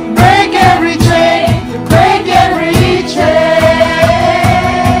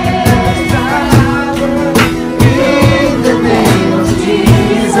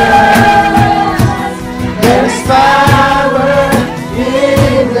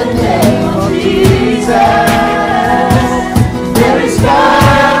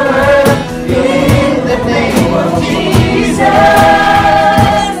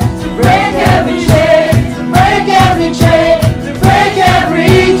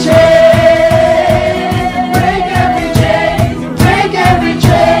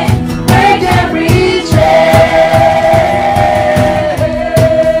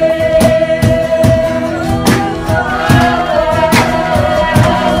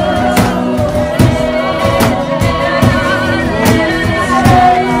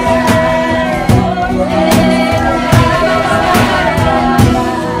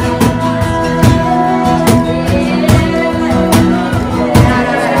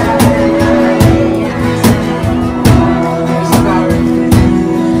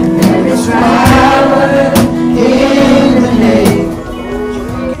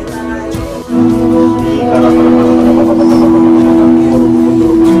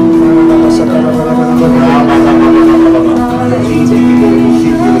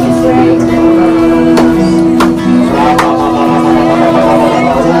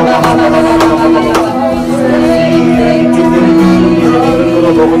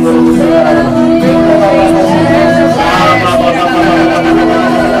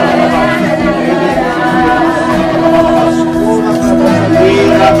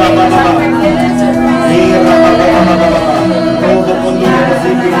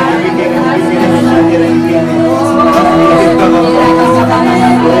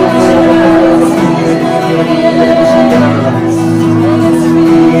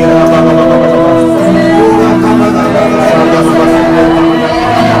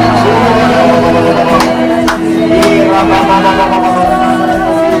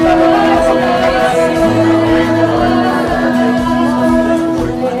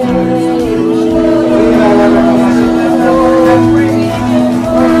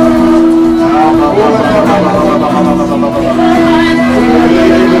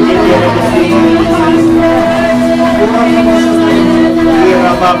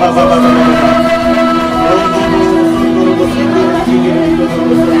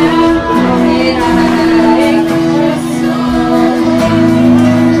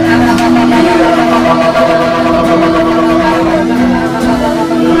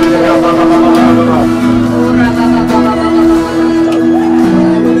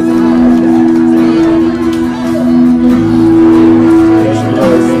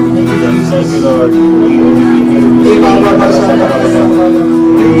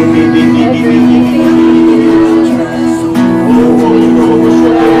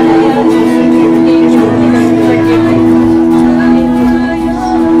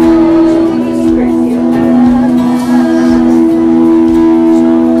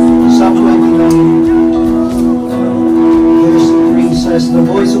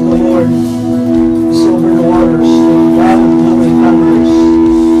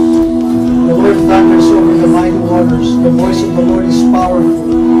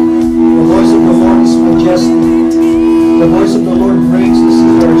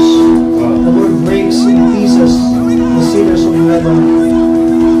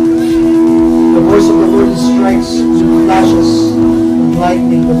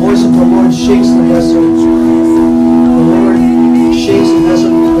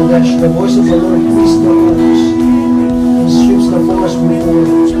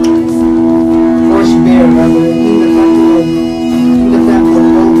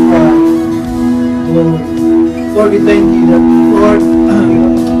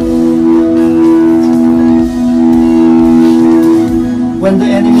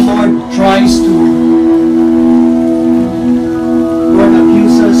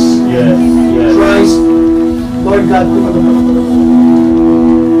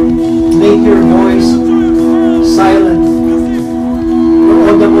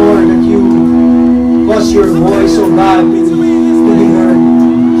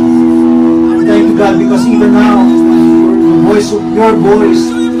 Your voice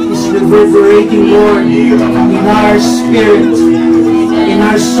is reverberating, Lord, in our spirit, in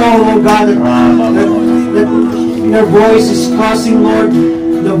our soul, oh God, that your voice is causing, Lord,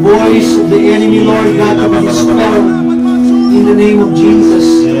 the voice of the enemy, Lord God, to be dispelled in the name of Jesus.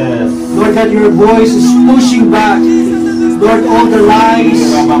 Lord, that your voice is pushing back, Lord, all the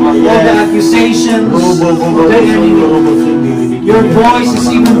lies, all the accusations of the enemy. Your voice is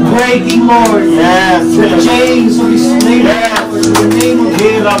even breaking, Lord, the chains of his name, in the name of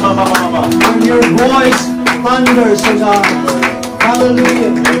Jesus. When your voice thunders, oh God,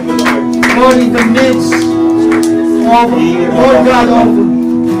 hallelujah, Lord, in the midst of, Lord God, of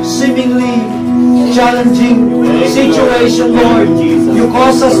seemingly challenging situation, Lord, you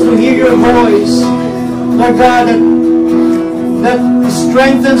cause us to hear your voice, Lord God, that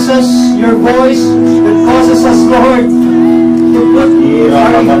strengthens us, your voice that causes us, Lord, to put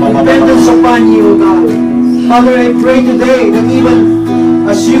our dependence upon you, O God. Father, I pray today that even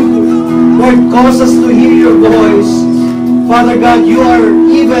as you, Lord, cause us to hear your voice, Father God, you are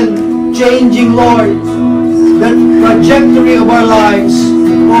even changing, Lord, the trajectory of our lives.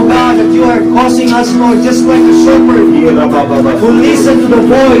 Oh God, that you are causing us, Lord, just like a shepherd who listen to the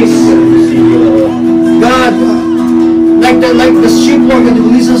voice, God, like the sheep, Lord, that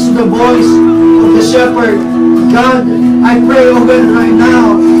listens to the voice of the shepherd. God, I pray, oh God, right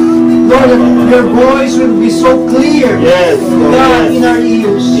now, Lord, that your voice will be so clear, God, in our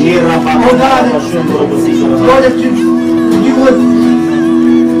ears. Oh God, Lord, that you would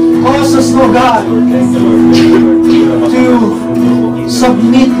cause us, oh God, to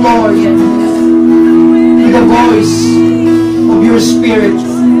submit, Lord, to the voice of your Spirit.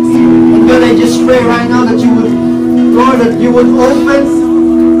 And God, I just pray right now that you would, Lord, that you would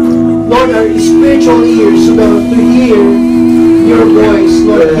open, Lord, our spiritual ears to hear your voice.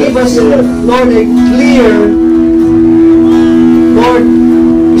 Lord, give us, Lord, a clear, Lord,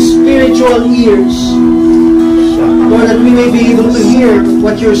 spiritual ears. Lord, that we may be able to hear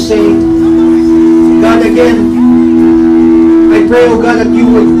what you're saying. God, again, I pray, oh God, that you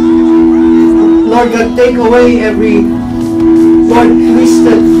would, Lord God, take away every, Lord,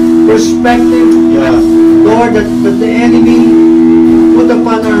 twisted perspective. Lord, that the enemy put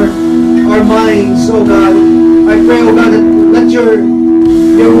upon our minds, oh God. I pray, oh God, that let your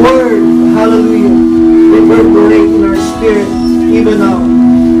word, hallelujah, reverberate in our spirit, even now,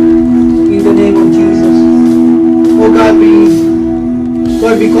 in the name of Jesus. Oh God, we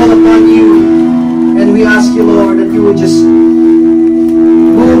call upon you, and we ask you, Lord, that you would just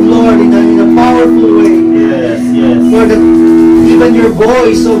move, Lord, in a powerful way. Lord, that even your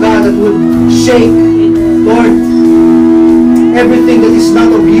voice, oh God, that would shake, Lord, everything that is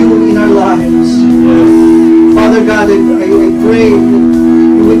not of you in our lives. Father God, I pray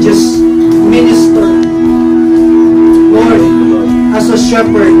that you would just minister, Lord, as a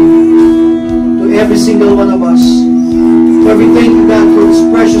shepherd to every single one of us. Lord, we thank you, God, for this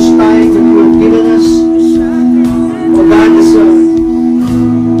precious time that you have given us. Oh God, is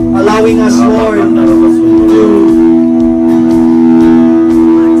allowing us, Lord,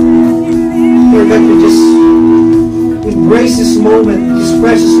 to just embrace this moment, this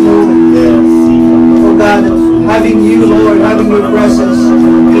precious moment. Oh God, having you, Lord, having your presence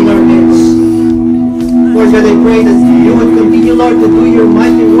in our midst. Lord God, I pray that you would continue, Lord, to do your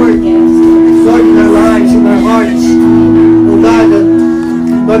mighty work, Lord, in our lives, in our hearts. Oh God,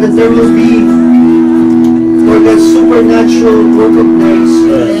 Lord, that there will be, Lord, that supernatural work of grace.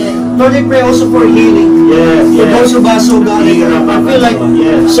 Lord, I pray also for healing. For those of us, oh God, I feel like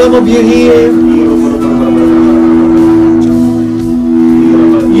some of you here,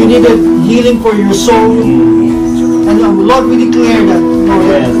 you needed healing for your soul. And Lord, we declare that,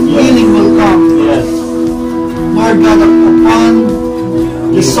 Lord, healing will come. Lord God, upon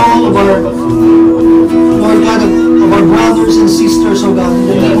the soul of our, Lord God, of our brothers and sisters, oh God, in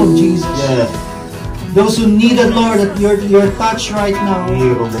the name of Jesus. Those who needed, Lord, that your touch right now.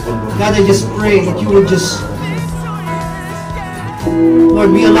 God, I just pray that you would just,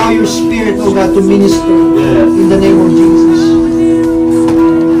 Lord, we allow your Spirit, oh God, to minister in the name of Jesus.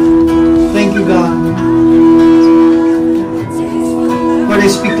 Thank you, God. Lord, I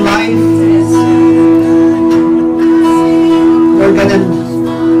speak life. Lord God, and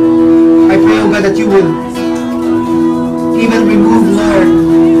I pray, oh God, that you would even remove, Lord,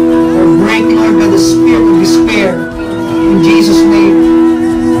 or break, Lord God, the spirit of despair in Jesus' name.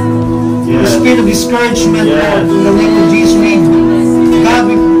 The spirit of discouragement, Lord, in the name of Jesus. God,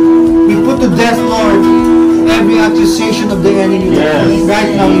 we put to death, Lord, every accusation of the enemy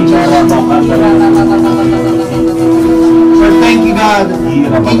right now in Jesus' name. Lord, thank you, God.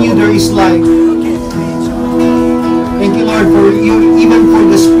 In you there is life. Thank you, Lord, for you, even for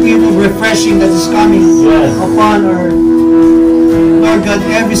the spirit of refreshing that is coming upon our, Lord God,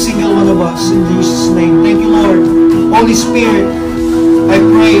 every single one of us in Jesus' name. Thank you, Lord. Holy Spirit, I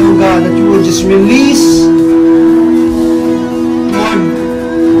pray, oh God, that you will just release, Lord,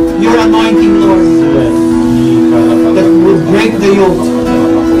 your anointing, Lord, that will break the yoke,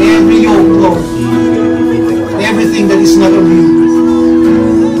 every yoke, Lord, everything that is not of you.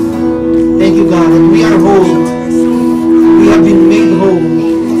 Thank you, God, that we are whole. We have been made whole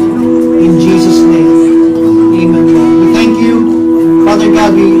in Jesus' name. Amen. We thank you, Father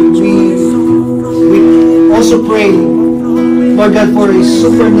God. We also pray, Lord God, for a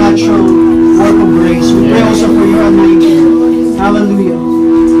supernatural work of grace. We pray also for your anointing. Hallelujah.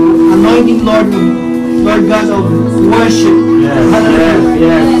 Anointing, Lord God, of worship.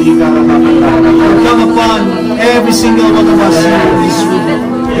 Hallelujah. Come upon every single one of us here in this room.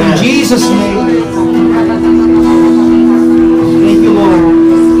 In Jesus' name. Thank you, Lord.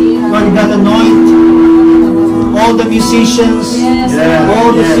 Lord God, anoint all the musicians,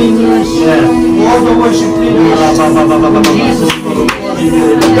 all the singers, all the worship leaders.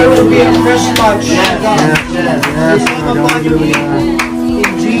 There will be a fresh touch.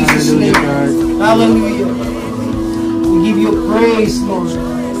 In Jesus' name. Hallelujah. We give you praise, Lord.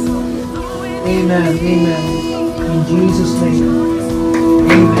 Amen. Amen. In Jesus' name.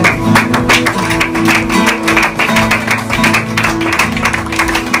 Amen.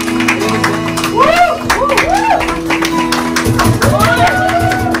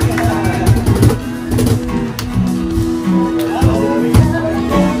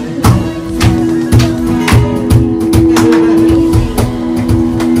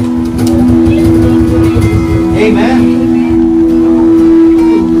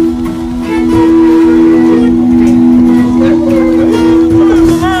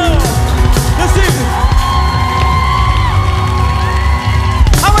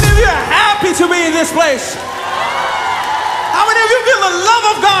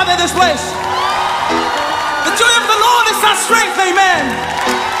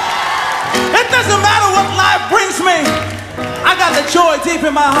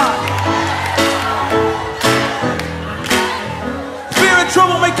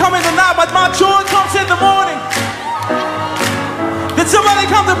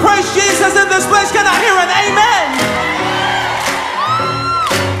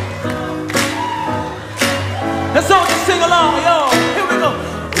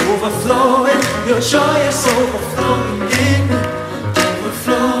 Overflowing, your joy is overflowing in me.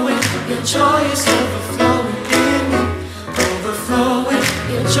 Overflowing, your joy is overflowing in me. Overflowing,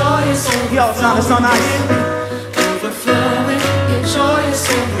 your joy is overflowing. Yo, it's not nice. Overflowing, your joy is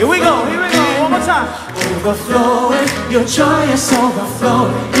overflowing. Here we go, one more time. time. Overflowing, your joy is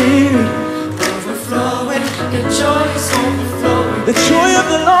overflowing. Overflowing, your joy is overflowing. The joy of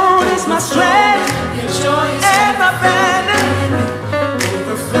the Lord is my strength. Your joy is and my banner.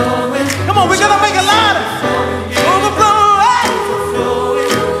 Overflowing. Come on, we're gonna make it louder. Overflowing.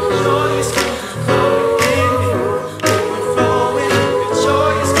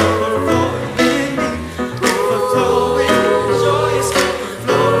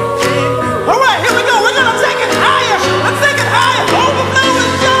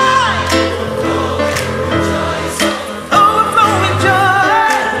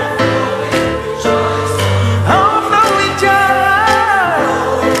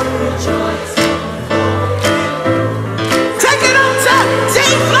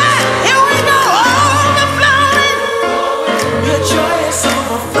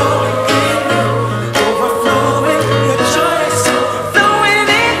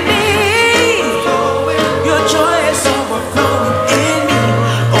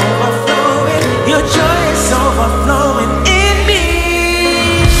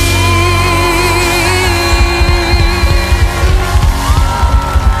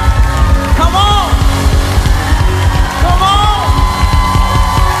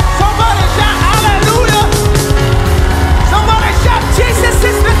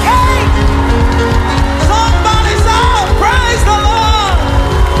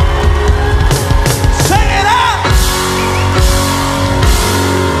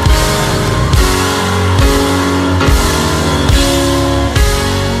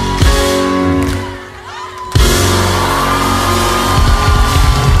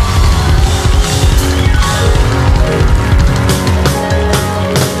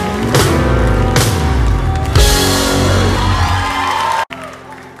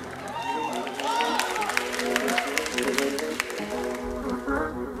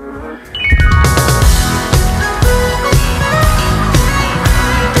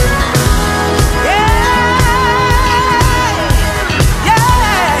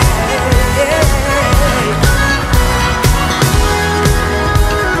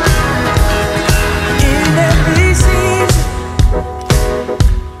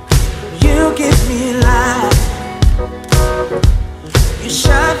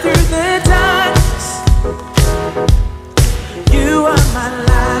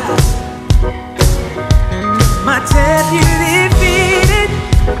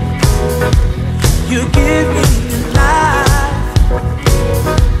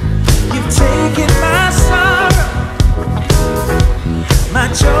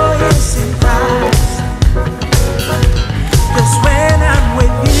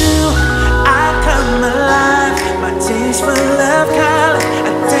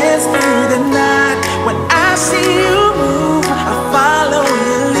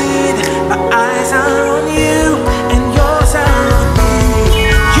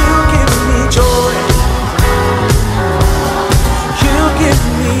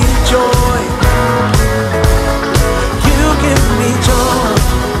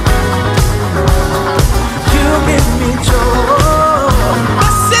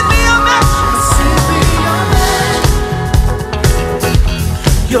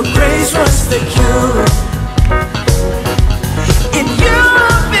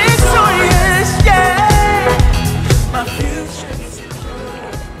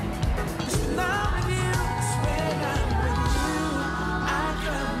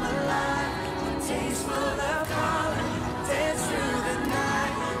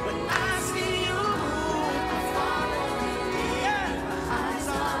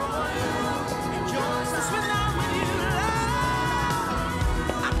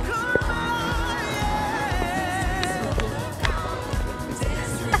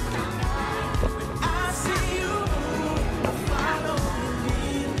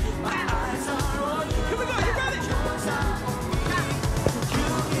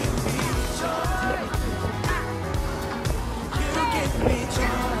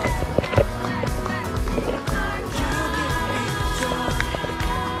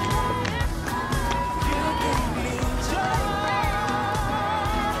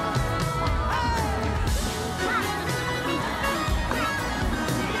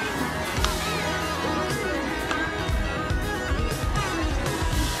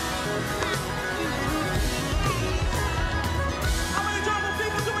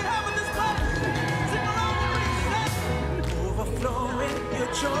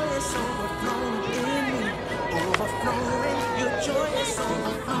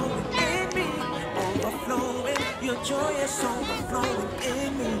 joy is overflowing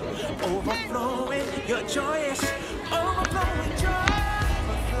in me, overflowing. Your joy is overflowing, joy,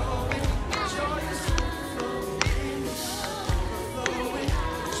 overflowing. Joy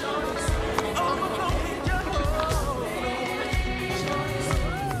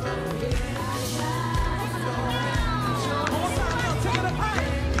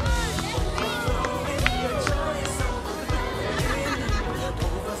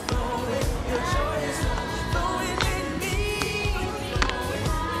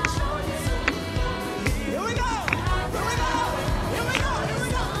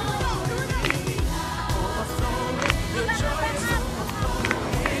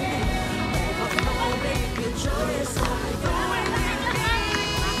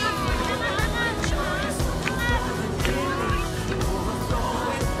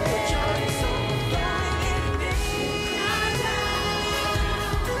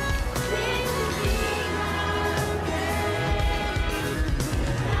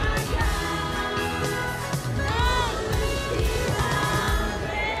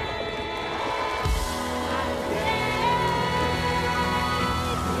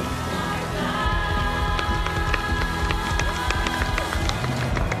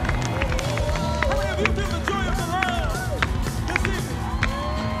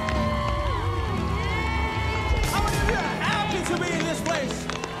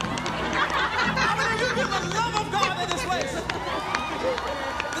this.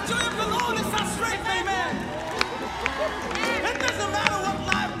 The joy of the Lord is our strength, amen. It doesn't matter what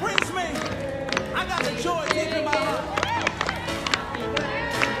life brings me. I got the joy deep in my heart.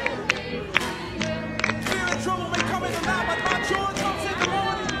 Fear and trouble may come in the night, but my joy comes in the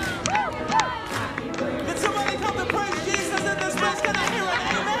morning. Did somebody come to praise Jesus in this place? Can I hear an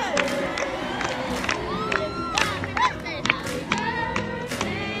amen?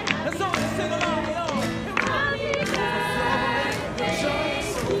 Let's all just sing along, yo.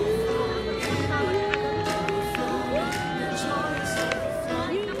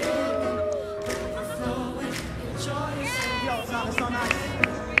 Yo, it's so nice.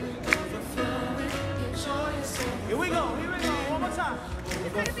 Here we go, one more time.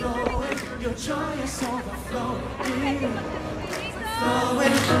 Your joy is overflowing.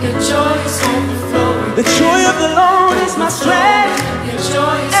 Your joy is overflowing. The joy of the Lord is my strength. Your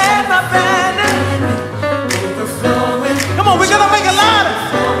joy